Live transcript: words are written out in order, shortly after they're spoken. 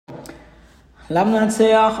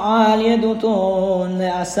למנצח על ידותון,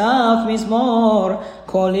 לאסף מזמור,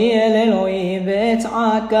 קולי אל אלוהים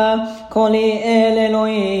ואצעקה, קולי אל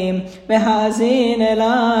אלוהים והאזין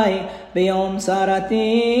אליי, ביום צרתי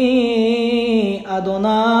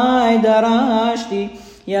אדוני דרשתי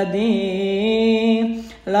ידי,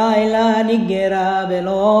 לילה נגרה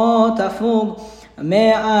ולא תפוג,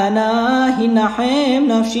 מענה הנחם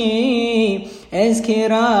נפשי,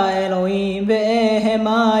 אזכרה אלוהים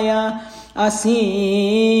ואהמיה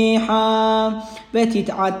אשיחה,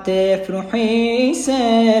 ותתעטף רוחי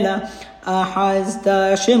סלע, אחזת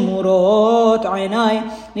שמורות עיניי,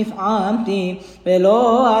 נפעמתי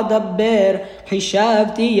ולא אדבר,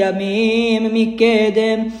 חישבתי ימים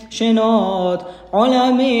מקדם שנות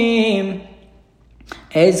עולמים,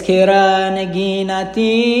 אזכרה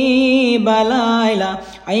נגינתי בלילה,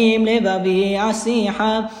 עם לבבי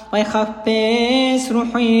אשיחה, ויחפש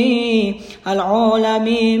רוחי על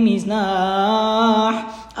עולמים מזנח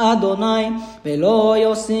אדוני, ולא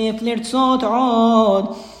יוסיף לרצות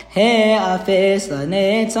עוד, האפס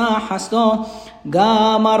לנצח חסדו,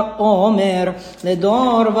 גמר אומר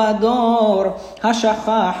לדור ודור,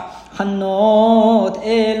 השכח חנות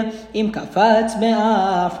אל, אם קפץ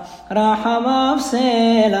באף רחמיו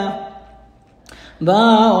סלע,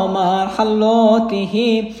 ואומר חלות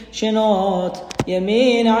תהי שנות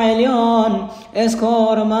ימין עליון,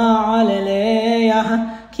 אזכור מעלליה,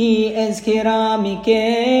 כי אזכרה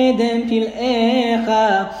מקדם פלאיך,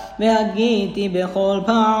 והגיתי בכל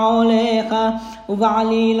פעוליך,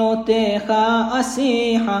 ובעלילותיך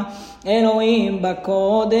אשיחה, אלוהים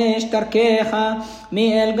בקודש דרכך,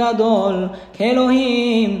 מאל גדול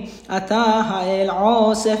כאלוהים, אתה האל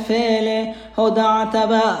עוסף אלה, הודעת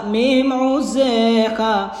בימים עוזיך,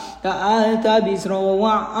 גאלת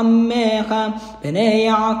בזרוע עמך, בני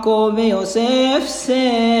יעקב ויוסף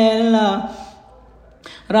סלע,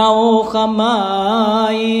 ראו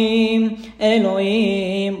חמיים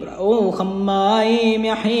אלוהים, ראו חמיים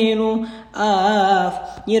יחילו, אף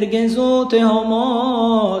ירגזו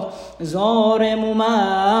תהומות, זורמו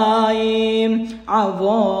מים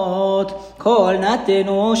עבות, כל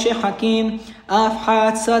נתנו שחקים, אף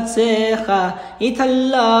חצציך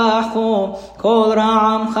יתהלכו, כל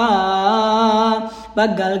רעמך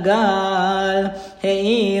בגלגל,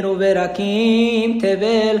 העירו ברקים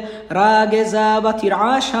תבל, רגזה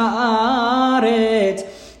בתרעש הארץ,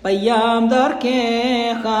 בים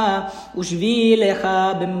דרכך ושבילך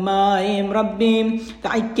במים רבים,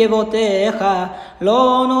 ועקבותיך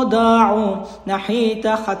לא נודעו, נחית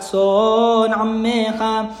חצון עמך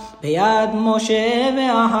ביד משה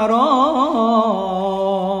ואהרון.